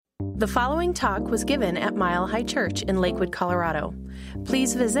The following talk was given at Mile High Church in Lakewood, Colorado.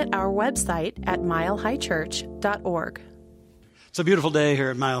 Please visit our website at milehighchurch.org. It's a beautiful day here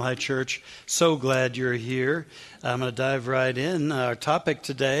at Mile High Church. So glad you're here. I'm going to dive right in. Our topic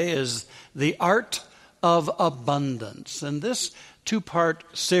today is the art of abundance. And this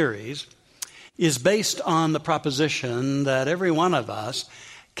two-part series is based on the proposition that every one of us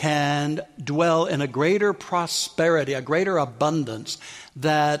can dwell in a greater prosperity, a greater abundance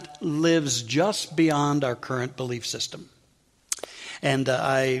that lives just beyond our current belief system. And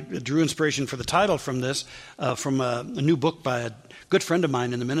I drew inspiration for the title from this, from a new book by a good friend of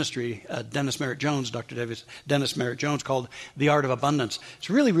mine in the ministry, Dennis Merritt Jones, Dr. Dennis Merritt Jones, called The Art of Abundance. It's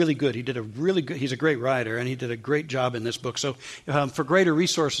really, really good. He's a great writer, and he did a great job in this book. So for greater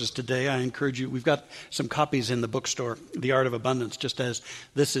resources today, I encourage you, we've got some copies in the bookstore, The Art of Abundance, just as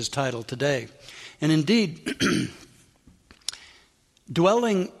this is titled today. And indeed,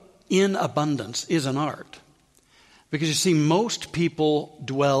 dwelling in abundance is an art. Because you see, most people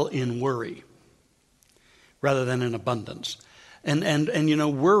dwell in worry rather than in abundance. And you know,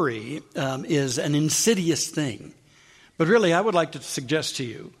 worry is an insidious thing. But really, I would like to suggest to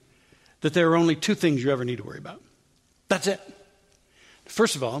you that there are only two things you ever need to worry about. That's it.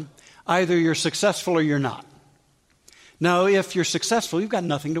 First of all, either you're successful or you're not. Now, if you're successful, you've got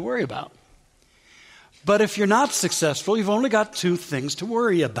nothing to worry about. But if you're not successful, you've only got two things to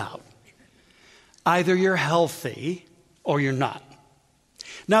worry about. Either you're healthy or you're not.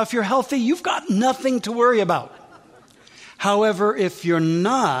 Now, if you're healthy, you've got nothing to worry about. However, if you're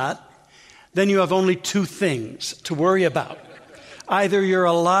not, then you have only two things to worry about. Either you're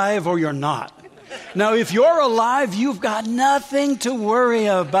alive or you're not. Now, if you're alive, you've got nothing to worry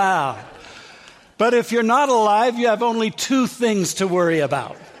about. But if you're not alive, you have only two things to worry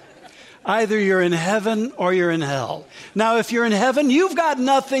about. Either you're in heaven or you're in hell. Now, if you're in heaven, you've got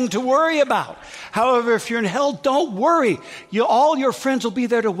nothing to worry about. However, if you're in hell, don't worry. All your friends will be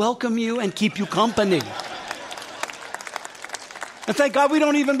there to welcome you and keep you company. And thank God we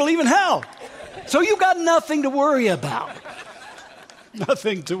don't even believe in hell. So you've got nothing to worry about.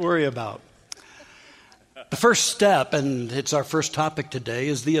 Nothing to worry about. The first step, and it's our first topic today,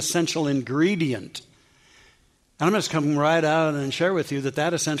 is the essential ingredient. And I'm going to come right out and share with you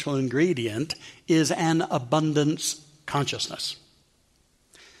that essential ingredient is an abundance consciousness.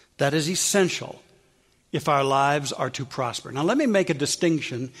 That is essential if our lives are to prosper. Now, let me make a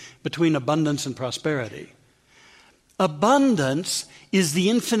distinction between abundance and prosperity. Abundance is the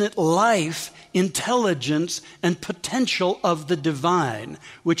infinite life, intelligence, and potential of the divine,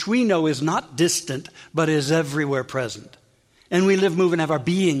 which we know is not distant, but is everywhere present. And we live, move, and have our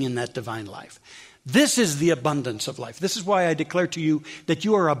being in that divine life. This is the abundance of life. This is why I declare to you that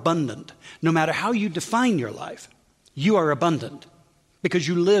you are abundant. No matter how you define your life, you are abundant because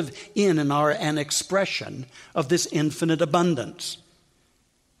you live in and are an expression of this infinite abundance.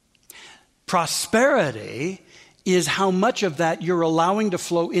 Prosperity is how much of that you're allowing to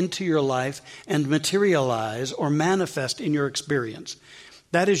flow into your life and materialize or manifest in your experience.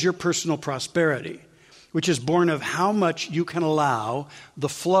 That is your personal prosperity, which is born of how much you can allow the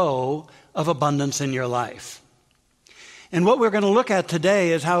flow of abundance in your life. And what we're going to look at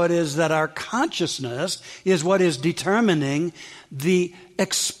today is how it is that our consciousness is what is determining the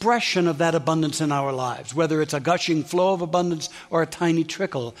expression of that abundance in our lives. Whether it's a gushing flow of abundance or a tiny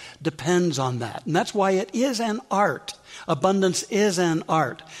trickle depends on that. And that's why it is an art. Abundance is an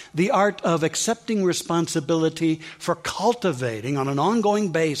art. The art of accepting responsibility for cultivating on an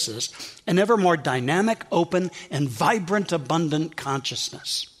ongoing basis an ever more dynamic, open, and vibrant, abundant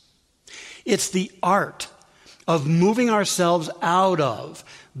consciousness. It's the art of moving ourselves out of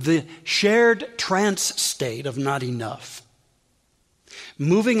the shared trance state of not enough.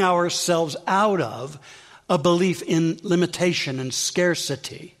 Moving ourselves out of a belief in limitation and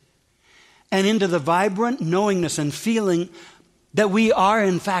scarcity and into the vibrant knowingness and feeling that we are,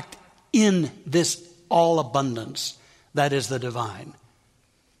 in fact, in this all abundance that is the divine.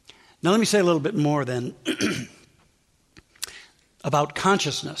 Now, let me say a little bit more then about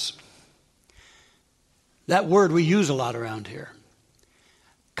consciousness. That word we use a lot around here.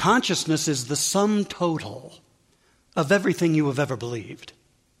 Consciousness is the sum total of everything you have ever believed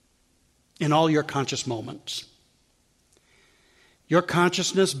in all your conscious moments. Your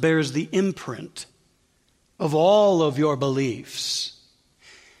consciousness bears the imprint of all of your beliefs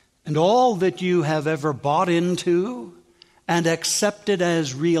and all that you have ever bought into and accepted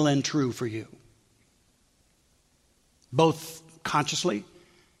as real and true for you, both consciously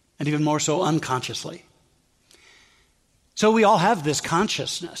and even more so unconsciously. So we all have this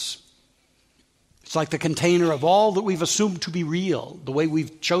consciousness. It's like the container of all that we've assumed to be real, the way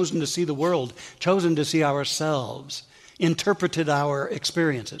we've chosen to see the world, chosen to see ourselves, interpreted our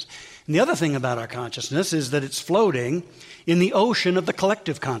experiences. And the other thing about our consciousness is that it's floating in the ocean of the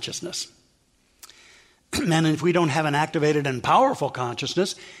collective consciousness. And if we don't have an activated and powerful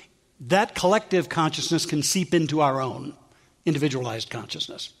consciousness, that collective consciousness can seep into our own individualized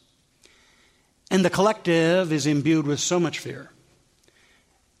consciousness. And the collective is imbued with so much fear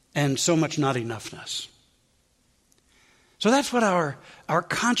and so much not enoughness. So that's what our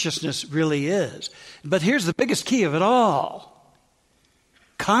consciousness really is. But here's the biggest key of it all.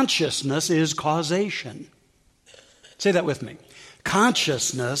 Consciousness is causation. Say that with me.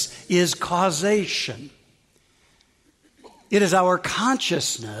 Consciousness is causation. It is our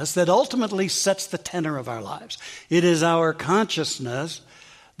consciousness that ultimately sets the tenor of our lives. It is our consciousness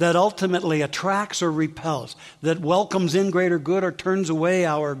that ultimately attracts or repels, that welcomes in greater good or turns away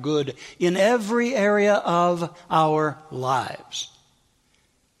our good in every area of our lives.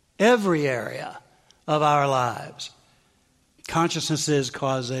 Every area of our lives. Consciousness is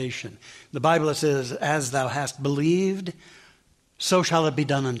causation. The Bible says, as thou hast believed, so shall it be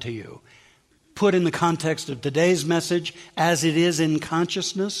done unto you. Put in the context of today's message, as it is in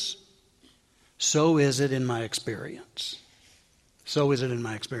consciousness, so is it in my experience. So is it in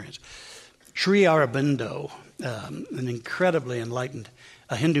my experience. Sri Aurobindo, an incredibly enlightened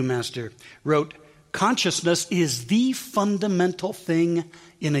Hindu master, wrote, consciousness is the fundamental thing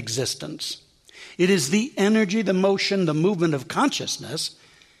in existence. It is the energy, the motion, the movement of consciousness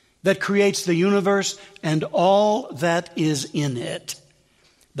that creates the universe and all that is in it.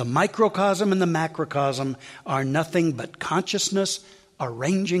 The microcosm and the macrocosm are nothing but consciousness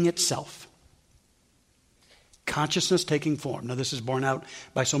arranging itself. Consciousness taking form. Now, this is borne out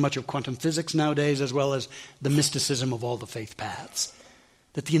by so much of quantum physics nowadays, as well as the mysticism of all the faith paths.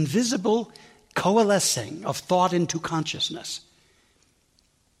 That the invisible coalescing of thought into consciousness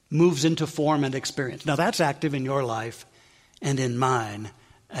moves into form and experience. Now, that's active in your life and in mine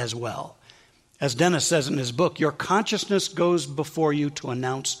as well. As Dennis says in his book, your consciousness goes before you to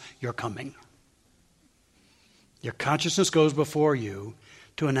announce your coming. Your consciousness goes before you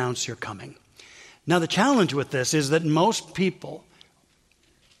to announce your coming. Now, the challenge with this is that most people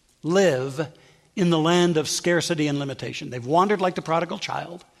live in the land of scarcity and limitation. They've wandered like the prodigal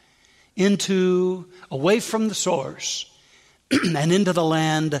child away from the source and into the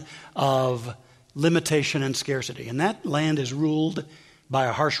land of limitation and scarcity. And that land is ruled by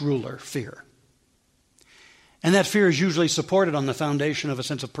a harsh ruler, fear. And that fear is usually supported on the foundation of a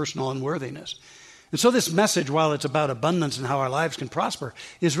sense of personal unworthiness. And so this message, while it's about abundance and how our lives can prosper,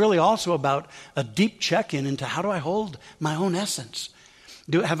 is really also about a deep check-in into how do I hold my own essence?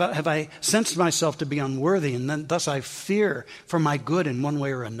 Have I sensed myself to be unworthy, and then thus I fear for my good in one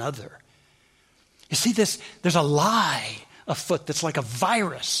way or another? You see, there's a lie afoot that's like a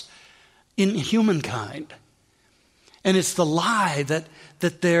virus in humankind. And it's the lie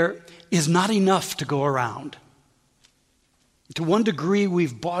that there is not enough to go around. To one degree,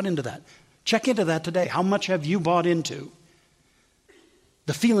 we've bought into that. Check into that today. How much have you bought into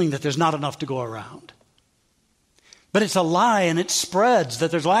the feeling that there's not enough to go around? But it's a lie, and it spreads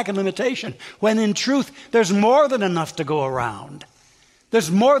that there's lack and limitation, when in truth, there's more than enough to go around.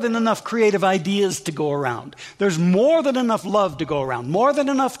 There's more than enough creative ideas to go around. There's more than enough love to go around, more than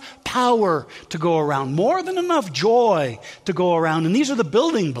enough power to go around, more than enough joy to go around. And these are the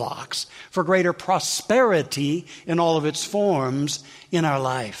building blocks for greater prosperity in all of its forms in our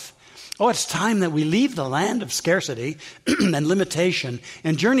life. Oh, it's time that we leave the land of scarcity and limitation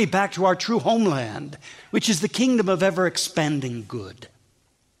and journey back to our true homeland, which is the kingdom of ever-expanding good.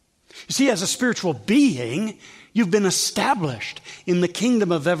 You see, as a spiritual being, you've been established in the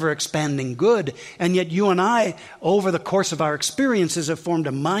kingdom of ever-expanding good, and yet you and I, over the course of our experiences, have formed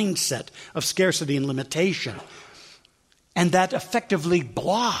a mindset of scarcity and limitation. And that effectively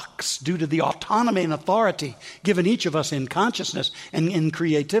blocks, due to the autonomy and authority given each of us in consciousness and in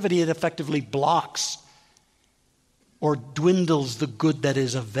creativity, it effectively blocks or dwindles the good that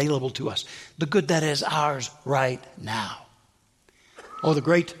is available to us, the good that is ours right now. Oh, the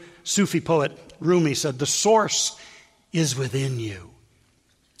great Sufi poet Rumi said, the source is within you,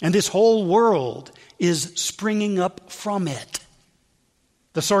 and this whole world is springing up from it.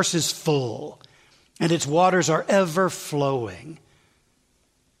 The source is full, and its waters are ever flowing.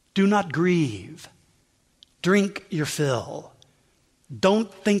 Do not grieve. Drink your fill.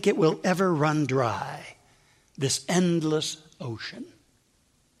 Don't think it will ever run dry, this endless ocean.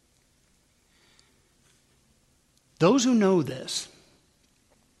 Those who know this,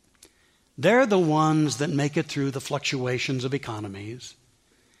 they're the ones that make it through the fluctuations of economies.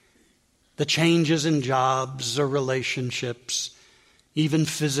 the changes in jobs or relationships, even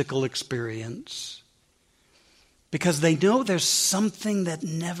physical experience, because they know there's something that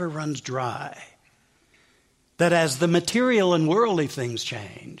never runs dry. That as the material and worldly things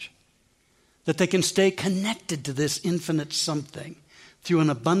change, that they can stay connected to this infinite something through an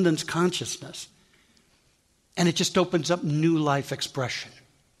abundance consciousness. And it just opens up new life expression.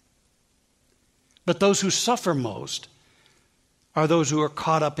 But those who suffer most are those who are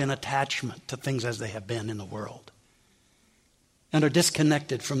caught up in attachment to things as they have been in the world and are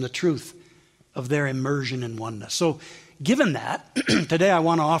disconnected from the truth of their immersion in oneness. So, given that, today I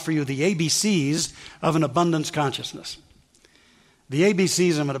want to offer you the ABCs of an abundance consciousness. The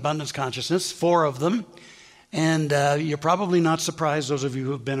ABCs of an abundance consciousness, 4 of them. And you're probably not surprised, those of you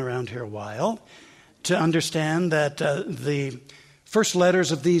who have been around here a while, to understand that the first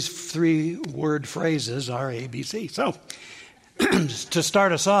letters of these 3-word phrases are ABC. So, to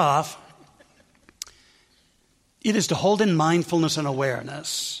start us off, it is to hold in mindfulness and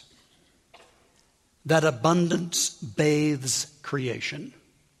awareness that abundance bathes creation.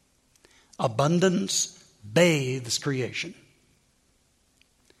 Abundance bathes creation.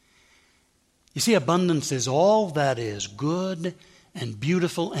 You see, abundance is all that is good and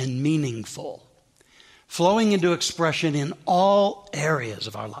beautiful and meaningful, flowing into expression in all areas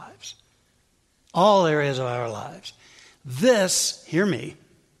of our lives. All areas of our lives. This, hear me,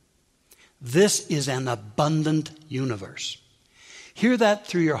 this is an abundant universe. Hear that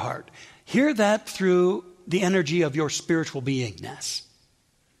through your heart. Hear that through the energy of your spiritual beingness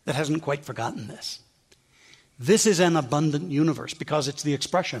that hasn't quite forgotten this. This is an abundant universe because it's the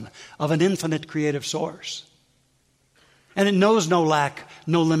expression of an infinite creative source. And it knows no lack,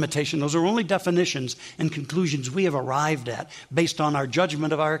 no limitation. Those are only definitions and conclusions we have arrived at based on our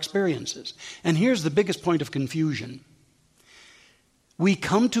judgment of our experiences. And here's the biggest point of confusion. We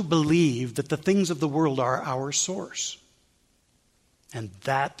come to believe that the things of the world are our source. And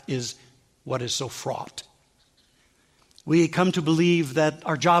that is what is so fraught. We come to believe that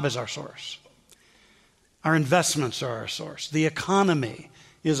our job is our source. Our investments are our source. The economy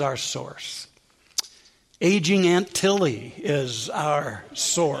is our source. Aging Aunt Tilly is our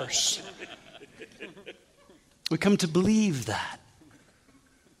source. We come to believe that.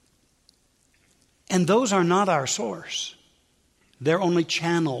 And those are not our source. They're only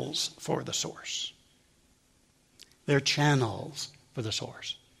channels for the source. They're channels for the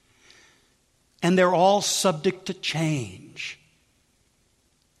source. And they're all subject to change,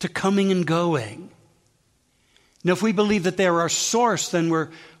 to coming and going. Now, if we believe that they're our source, then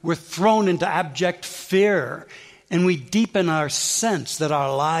we're thrown into abject fear, and we deepen our sense that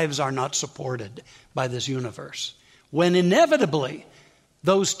our lives are not supported by this universe, when inevitably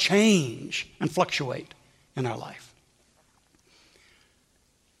those change and fluctuate in our life.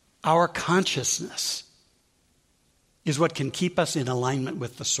 Our consciousness is what can keep us in alignment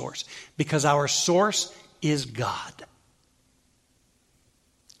with the source, because our source is God.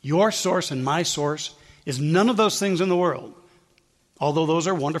 Your source and my source is none of those things in the world, although those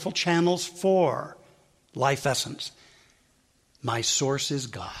are wonderful channels for life essence. My source is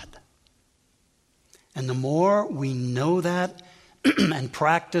God. And the more we know that and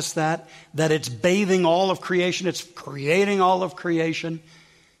practice that it's bathing all of creation, it's creating all of creation,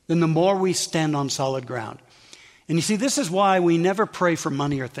 then the more we stand on solid ground. And you see, this is why we never pray for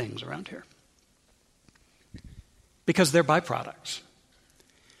money or things around here. Because they're byproducts.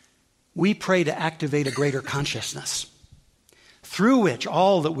 We pray to activate a greater consciousness through which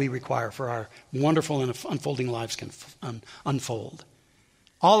all that we require for our wonderful and unfolding lives can unfold.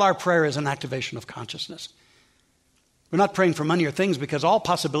 All our prayer is an activation of consciousness. We're not praying for money or things because all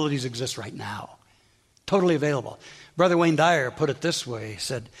possibilities exist right now, totally available. Brother Wayne Dyer put it this way. He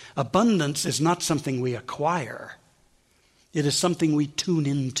said, abundance is not something we acquire. It is something we tune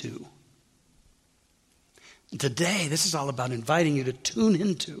into. And today, this is all about inviting you to tune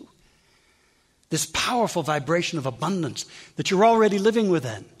into this powerful vibration of abundance that you're already living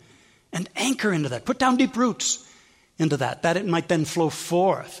within, and anchor into that. Put down deep roots into that it might then flow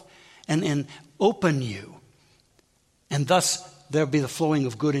forth and open you. And thus, there'll be the flowing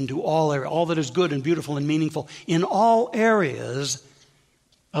of good into all areas, all that is good and beautiful and meaningful in all areas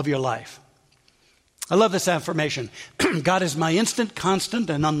of your life. I love this affirmation. God is my instant, constant,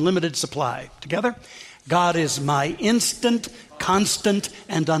 and unlimited supply. Together? God is my instant, constant,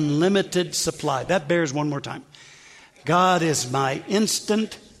 and unlimited supply. That bears one more time. God is my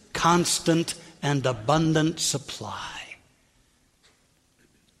instant, constant, and abundant supply.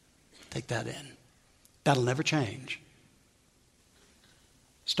 Take that in. That'll never change.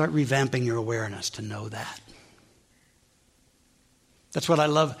 Start revamping your awareness to know that. That's what I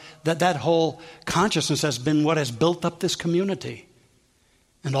love, that whole consciousness has been what has built up this community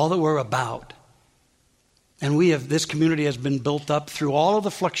and all that we're about. And this community has been built up through all of the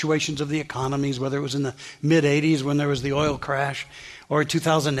fluctuations of the economies, whether it was in the mid-'80s when there was the oil crash, or in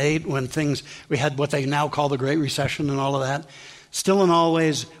 2008 when we had what they now call the Great Recession and all of that. Still and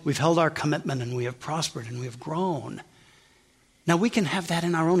always, we've held our commitment and we have prospered and we have grown. Now we can have that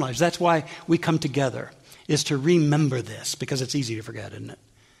in our own lives. That's why we come together, is to remember this, because it's easy to forget, isn't it?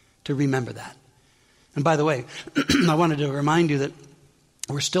 To remember that. And by the way, I wanted to remind you that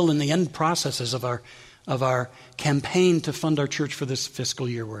we're still in the end processes of our campaign to fund our church for this fiscal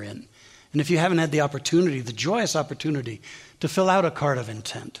year we're in. And if you haven't had the opportunity, the joyous opportunity, to fill out a card of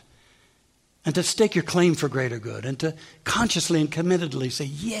intent and to stake your claim for greater good and to consciously and committedly say,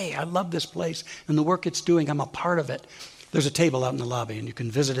 yay, I love this place and the work it's doing, I'm a part of it. There's a table out in the lobby and you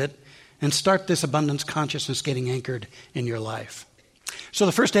can visit it and start this abundance consciousness getting anchored in your life. So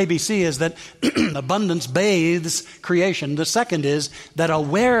the first ABC is that abundance bathes creation. The second is that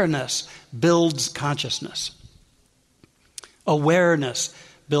awareness builds consciousness. Awareness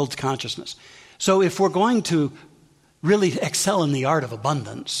builds consciousness. So if we're going to really excel in the art of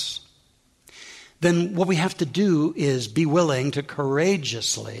abundance, then what we have to do is be willing to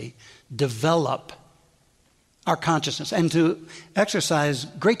courageously develop our consciousness and to exercise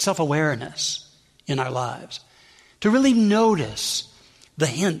great self-awareness in our lives. To really notice the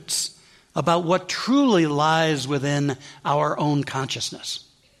hints about what truly lies within our own consciousness.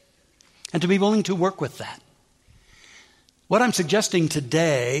 And to be willing to work with that. What I'm suggesting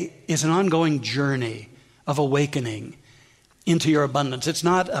today is an ongoing journey of awakening into your abundance. It's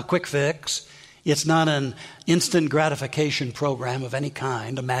not a quick fix. It's not an instant gratification program of any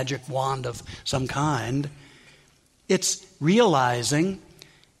kind, a magic wand of some kind. It's realizing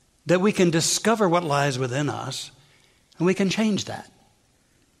that we can discover what lies within us and we can change that.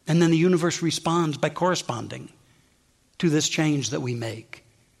 And then the universe responds by corresponding to this change that we make.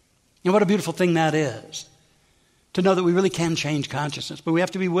 And what a beautiful thing that is, to know that we really can change consciousness. But we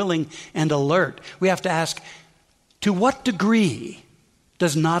have to be willing and alert. We have to ask, to what degree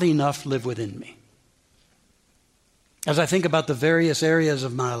does not enough live within me? As I think about the various areas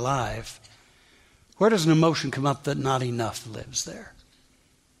of my life, where does an emotion come up that not enough lives there?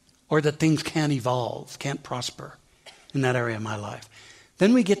 Or that things can't evolve, can't prosper in that area of my life?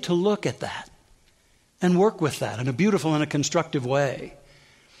 Then we get to look at that and work with that in a beautiful and a constructive way.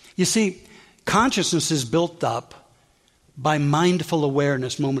 You see, consciousness is built up by mindful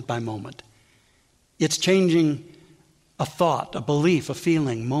awareness moment by moment. It's changing a thought, a belief, a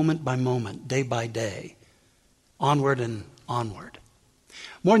feeling, moment by moment, day by day, onward and onward.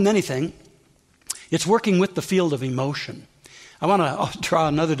 More than anything, it's working with the field of emotion. I want to draw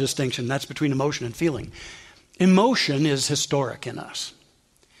another distinction, that's between emotion and feeling. Emotion is historic in us.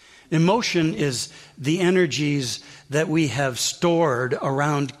 Emotion is the energies that we have stored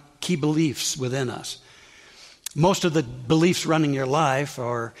around key beliefs within us. Most of the beliefs running your life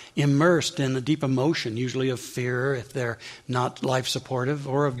are immersed in a deep emotion, usually of fear if they're not life supportive,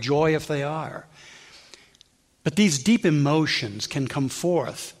 or of joy if they are. But these deep emotions can come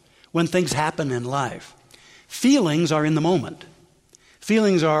forth when things happen in life. Feelings are in the moment.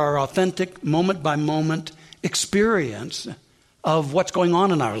 Feelings are our authentic, moment by moment experience of what's going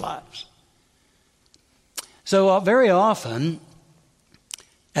on in our lives. So very often,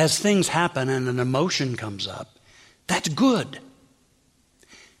 as things happen and an emotion comes up, that's good.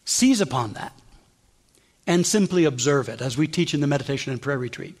 Seize upon that and simply observe it, as we teach in the meditation and prayer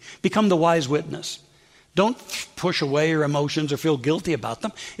retreat. Become the wise witness. Don't push away your emotions or feel guilty about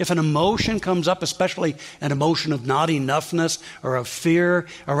them. If an emotion comes up, especially an emotion of not enoughness or of fear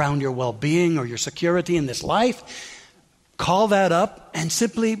around your well-being or your security in this life, call that up and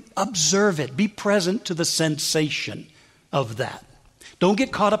simply observe it. Be present to the sensation of that. Don't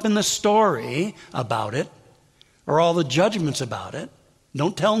get caught up in the story about it or all the judgments about it.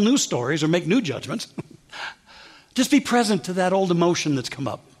 Don't tell new stories or make new judgments. Just be present to that old emotion that's come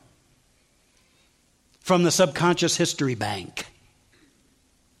up from the subconscious history bank.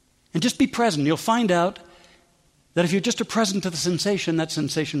 And just be present. You'll find out that if you're just present to the sensation, that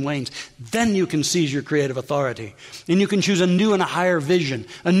sensation wanes. Then you can seize your creative authority. And you can choose a new and a higher vision,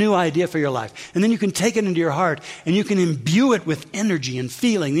 a new idea for your life. And then you can take it into your heart and you can imbue it with energy and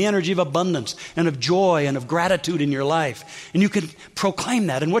feeling, the energy of abundance and of joy and of gratitude in your life. And you can proclaim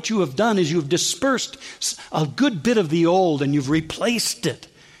that. And what you have done is you've dispersed a good bit of the old and you've replaced it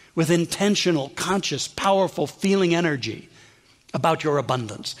with intentional, conscious, powerful feeling energy about your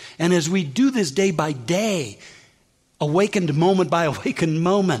abundance. And as we do this day by day, awakened moment by awakened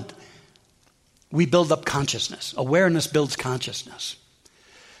moment, we build up consciousness. Awareness builds consciousness.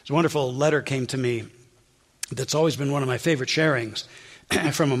 A wonderful letter came to me that's always been one of my favorite sharings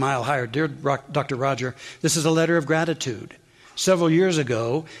from a Mile Higher. Dear Dr. Roger, this is a letter of gratitude. Several years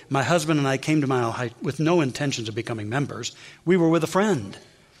ago, my husband and I came to Mile High with no intentions of becoming members. We were with a friend.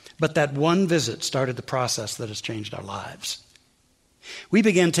 But that one visit started the process that has changed our lives. We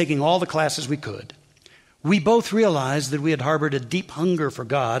began taking all the classes we could. We both realized that we had harbored a deep hunger for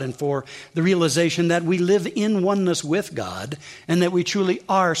God and for the realization that we live in oneness with God and that we truly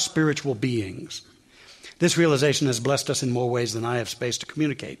are spiritual beings. This realization has blessed us in more ways than I have space to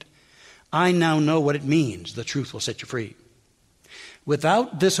communicate. I now know what it means. The truth will set you free.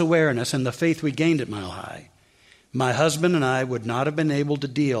 Without this awareness and the faith we gained at Mile High, my husband and I would not have been able to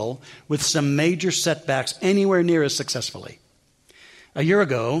deal with some major setbacks anywhere near as successfully. A year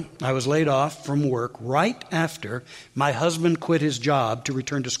ago, I was laid off from work right after my husband quit his job to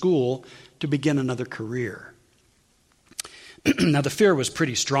return to school to begin another career. Now, the fear was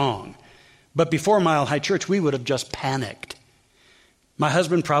pretty strong, but before Mile High Church, we would have just panicked. My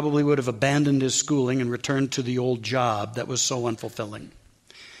husband probably would have abandoned his schooling and returned to the old job that was so unfulfilling.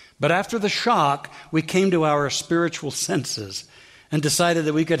 But after the shock, we came to our spiritual senses and decided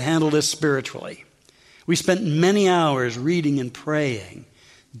that we could handle this spiritually. We spent many hours reading and praying,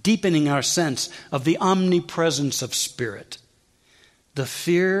 deepening our sense of the omnipresence of Spirit. The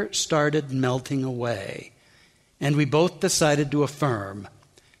fear started melting away, and we both decided to affirm,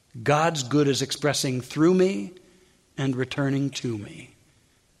 God's good is expressing through me and returning to me.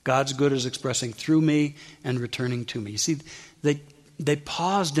 God's good is expressing through me and returning to me. You see, they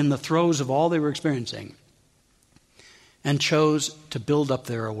paused in the throes of all they were experiencing and chose to build up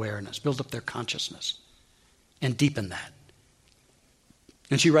their awareness, build up their consciousness, and deepen that.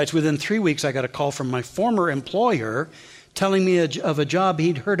 And she writes, within 3 weeks, I got a call from my former employer telling me of a job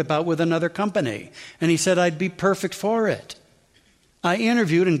he'd heard about with another company. And he said I'd be perfect for it. I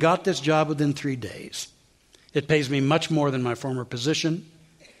interviewed and got this job within 3 days. It pays me much more than my former position.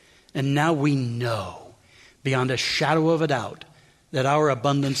 And now we know, beyond a shadow of a doubt, that our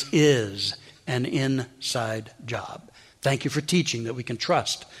abundance is an inside job. Thank you for teaching that we can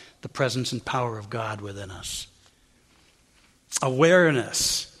trust the presence and power of God within us.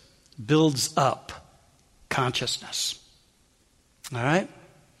 Awareness builds up consciousness. All right?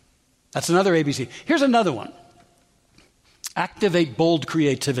 That's another ABC. Here's another one. Activate bold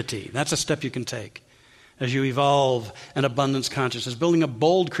creativity. That's a step you can take as you evolve an abundance consciousness, building a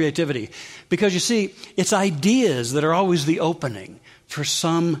bold creativity. Because you see, it's ideas that are always the opening for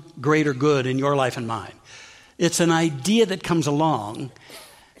some greater good in your life and mine. It's an idea that comes along,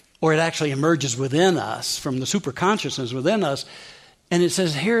 or it actually emerges within us from the superconsciousness within us, and it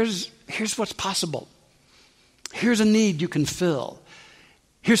says, here's what's possible. Here's a need you can fill.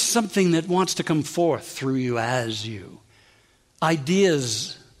 Here's something that wants to come forth through you as you.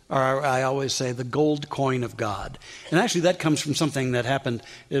 Ideas are, I always say, the gold coin of God. And actually that comes from something that happened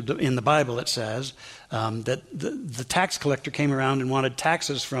in the Bible. It says that the tax collector came around and wanted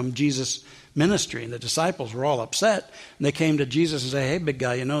taxes from Jesus' ministry. And the disciples were all upset. And they came to Jesus and said, hey, big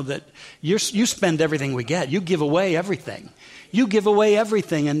guy, you know that you spend everything we get. You give away everything. You give away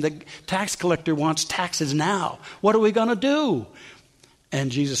everything. And the tax collector wants taxes now. What are we going to do?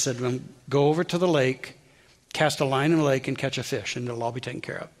 And Jesus said to him, go over to the lake, cast a line in the lake and catch a fish, and it'll all be taken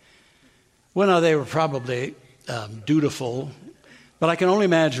care of. Well, now, they were probably dutiful, but I can only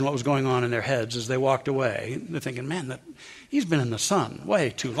imagine what was going on in their heads as they walked away. They're thinking, man, he's been in the sun way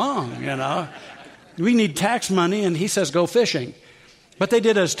too long, you know. We need tax money, and he says go fishing. But they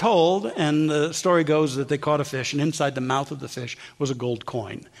did as told, and the story goes that they caught a fish, and inside the mouth of the fish was a gold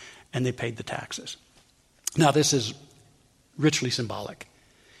coin, and they paid the taxes. Now, this is richly symbolic.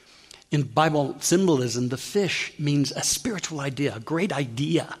 In Bible symbolism, the fish means a spiritual idea, a great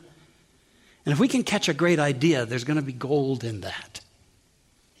idea. And if we can catch a great idea, there's going to be gold in that.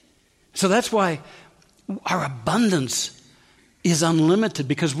 So that's why our abundance is unlimited,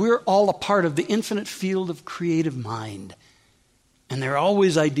 because we're all a part of the infinite field of creative mind. And there are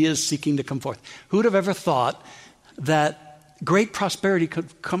always ideas seeking to come forth. Who would have ever thought that great prosperity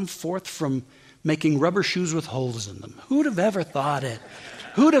could come forth from making rubber shoes with holes in them? Who would have ever thought it?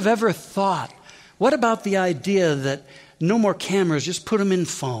 Who would have ever thought? What about the idea that no more cameras, just put them in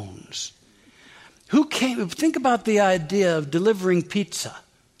phones? Think about the idea of delivering pizza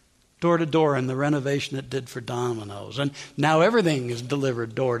door to door and the renovation it did for Domino's. And now everything is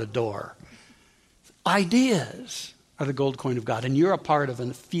delivered door to door. Ideas are the gold coin of God, and you're a part of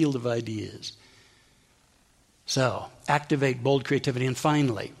a field of ideas. So, activate bold creativity. And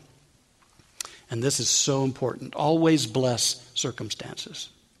finally, and this is so important, always bless circumstances.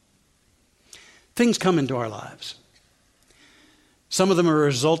 Things come into our lives. Some of them are a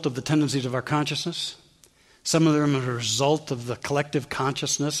result of the tendencies of our consciousness. Some of them are a result of the collective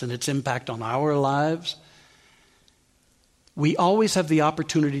consciousness and its impact on our lives. We always have the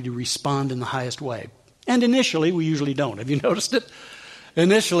opportunity to respond in the highest way. And initially, we usually don't. Have you noticed it?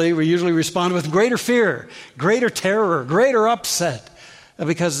 Initially, we usually respond with greater fear, greater terror, greater upset,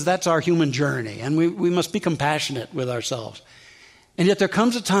 because that's our human journey, and we must be compassionate with ourselves. And yet there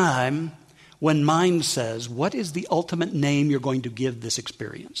comes a time when mind says, what is the ultimate name you're going to give this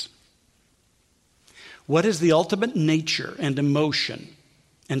experience? What is the ultimate nature and emotion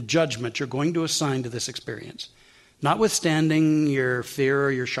and judgment you're going to assign to this experience? Notwithstanding your fear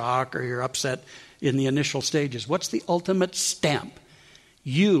or your shock or your upset in the initial stages, what's the ultimate stamp?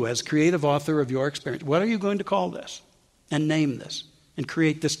 You, as creative author of your experience, what are you going to call this and name this and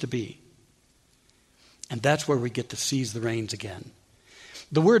create this to be? And that's where we get to seize the reins again.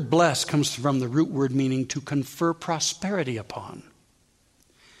 The word bless comes from the root word meaning to confer prosperity upon.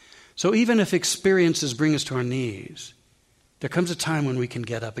 So even if experiences bring us to our knees, there comes a time when we can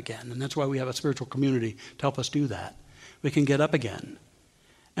get up again. And that's why we have a spiritual community to help us do that. We can get up again.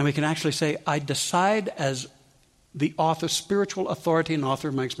 And we can actually say, I decide as the author, spiritual authority and author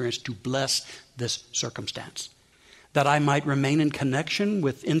of my experience, to bless this circumstance, that I might remain in connection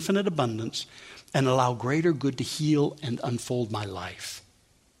with infinite abundance and allow greater good to heal and unfold my life.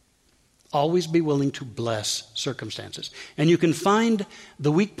 Always be willing to bless circumstances. And you can find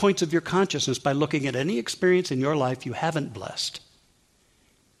the weak points of your consciousness by looking at any experience in your life you haven't blessed.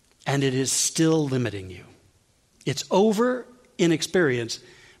 And it is still limiting you. It's over in experience,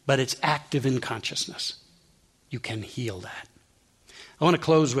 but it's active in consciousness. You can heal that. I want to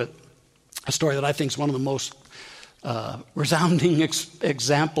close with a story that I think is one of the most resounding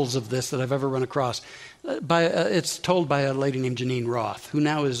examples of this that I've ever run across. It's told by a lady named Janine Roth, who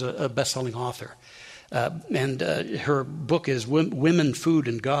now is a best-selling author. And her book is Women, Food,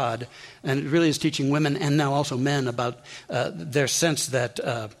 and God. And it really is teaching women and now also men about their sense that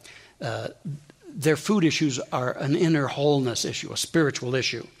their food issues are an inner wholeness issue, a spiritual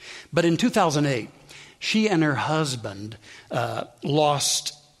issue. But in 2008, she and her husband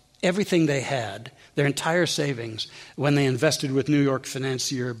lost everything they had, their entire savings, when they invested with New York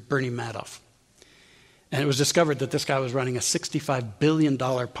financier Bernie Madoff. And it was discovered that this guy was running a $65 billion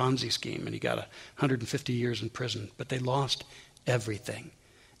Ponzi scheme, and he got 150 years in prison. But they lost everything,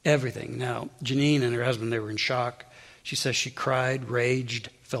 everything. Now, Janine and her husband, they were in shock. She says she cried, raged,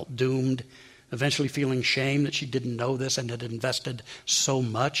 felt doomed, eventually feeling shame that she didn't know this and had invested so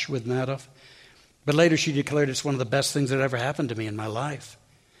much with Madoff. But later she declared, it's one of the best things that ever happened to me in my life.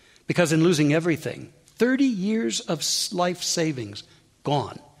 Because in losing everything, 30 years of life savings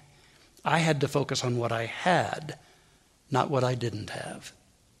gone, I had to focus on what I had, not what I didn't have.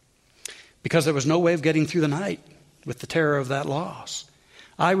 Because there was no way of getting through the night with the terror of that loss.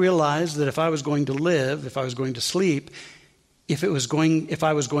 I realized that if I was going to live, if I was going to sleep, if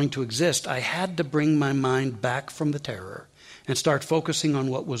I was going to exist, I had to bring my mind back from the terror and start focusing on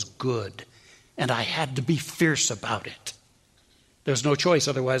what was good. And I had to be fierce about it. There was no choice,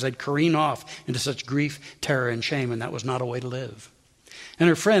 otherwise I'd careen off into such grief, terror, and shame, and that was not a way to live. And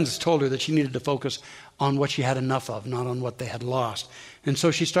her friends told her that she needed to focus on what she had enough of, not on what they had lost. And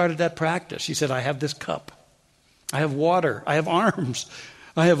so she started that practice. She said, I have this cup. I have water. I have arms.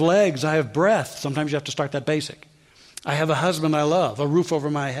 I have legs. I have breath. Sometimes you have to start that basic. I have a husband I love, a roof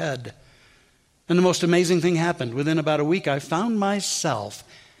over my head. And the most amazing thing happened. Within about a week, I found myself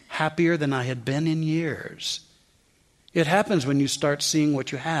happier than I had been in years. It happens when you start seeing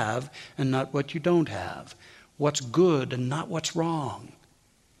what you have and not what you don't have, what's good and not what's wrong.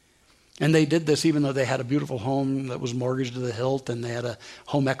 And they did this even though they had a beautiful home that was mortgaged to the hilt, and they had a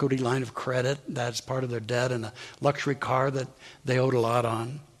home equity line of credit that's part of their debt, and a luxury car that they owed a lot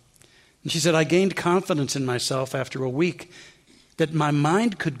on. And she said, I gained confidence in myself after a week that my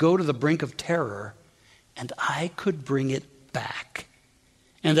mind could go to the brink of terror and I could bring it back.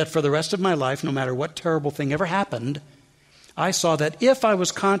 And that for the rest of my life, no matter what terrible thing ever happened, I saw that if I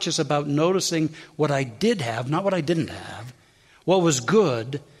was conscious about noticing what I did have, not what I didn't have, what was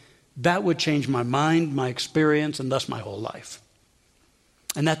good, that would change my mind, my experience, and thus my whole life.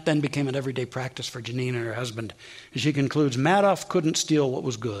 And that then became an everyday practice for Janine and her husband. And she concludes, Madoff couldn't steal what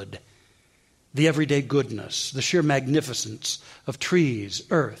was good. The everyday goodness, the sheer magnificence of trees,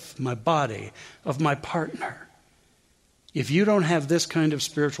 earth, my body, of my partner. If you don't have this kind of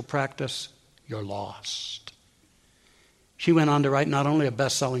spiritual practice, you're lost. She went on to write not only a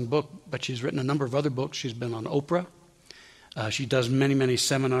best-selling book, but she's written a number of other books. She's been on Oprah. She does many, many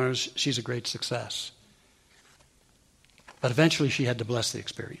seminars. She's a great success. But eventually she had to bless the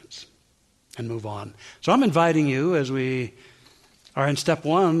experience and move on. So I'm inviting you as we All right, in step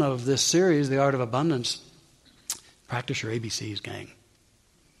 1 of this series, The Art of Abundance, practice your ABCs, gang.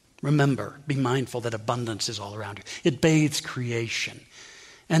 Remember, be mindful that abundance is all around you. It bathes creation.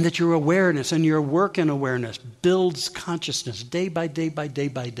 And that your awareness and your work in awareness builds consciousness day by day by day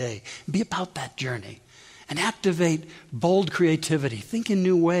by day. Be about that journey. And activate bold creativity. Think in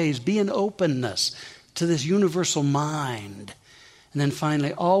new ways. Be in openness to this universal mind. And then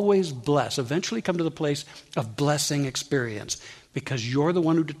finally, always bless. Eventually come to the place of blessing experience. Because you're the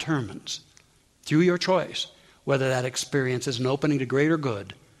one who determines, through your choice, whether that experience is an opening to greater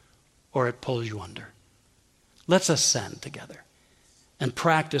good or it pulls you under. Let's ascend together and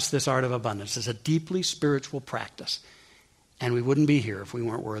practice this art of abundance. It's a deeply spiritual practice, and we wouldn't be here if we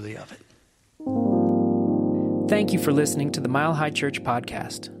weren't worthy of it. Thank you for listening to the Mile High Church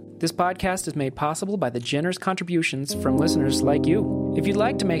podcast. This podcast is made possible by the generous contributions from listeners like you. If you'd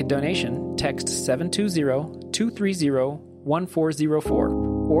like to make a donation, text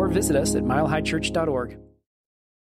 720-230-1404 or visit us at milehighchurch.org.